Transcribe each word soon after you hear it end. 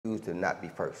to not be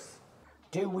first.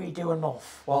 Do we do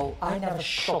enough? Well, I never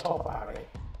shut up about it.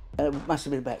 Must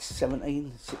have been about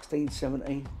 16,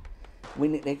 17. We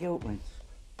nicked their guilt rings.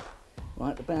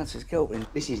 Right, the bouncer's guilt ring.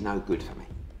 This is no good for me.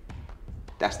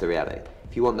 That's the reality.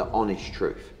 If you want the honest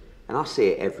truth, and I see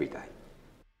it every day.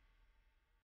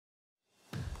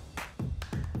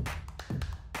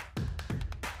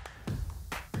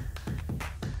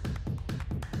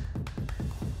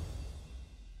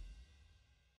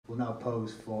 We'll now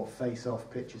pose for face-off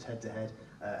pitches head-to-head,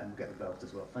 and we'll get the belt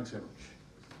as well. Thanks very much.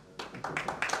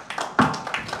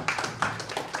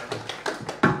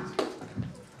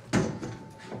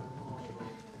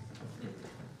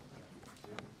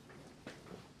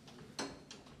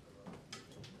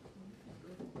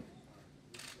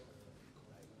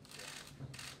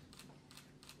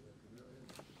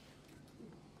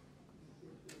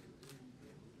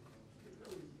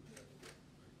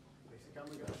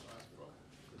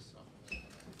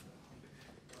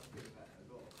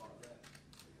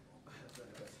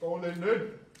 Go on,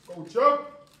 Lyndon. Go, jump.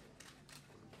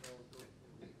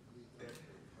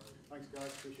 Thanks, guys.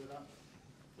 Appreciate that.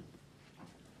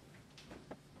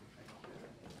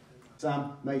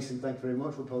 Sam, Mason, thank you very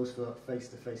much. We'll pose for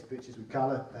face-to-face pitches with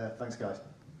Calla. Thanks, guys.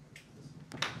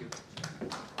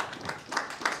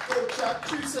 Go, chap.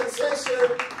 True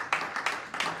sensation.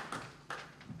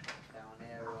 Down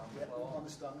here. Yeah,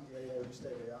 understand. Yeah, we'll stay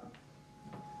with that.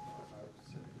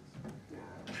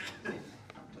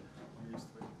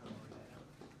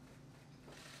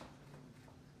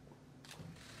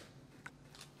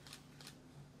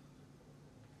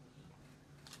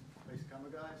 Face the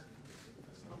camera, guys.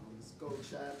 Let's go,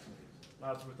 Chad.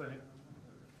 Lads, within it.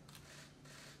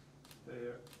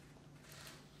 There.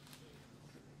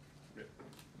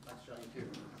 Thanks, Chad. Thank you.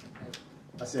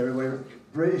 That's everywhere.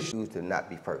 British. Choose to not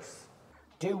be first.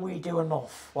 Do we do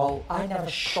enough? Well, I never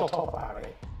shut up about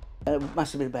it.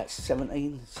 Must have been about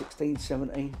 16,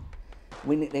 17.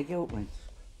 We nicked their guilt rings.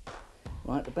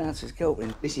 Right, the bouncer's guilt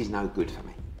ring. This is no good for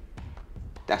me.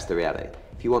 That's the reality.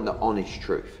 If you want the honest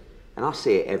truth, and I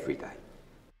see it every day.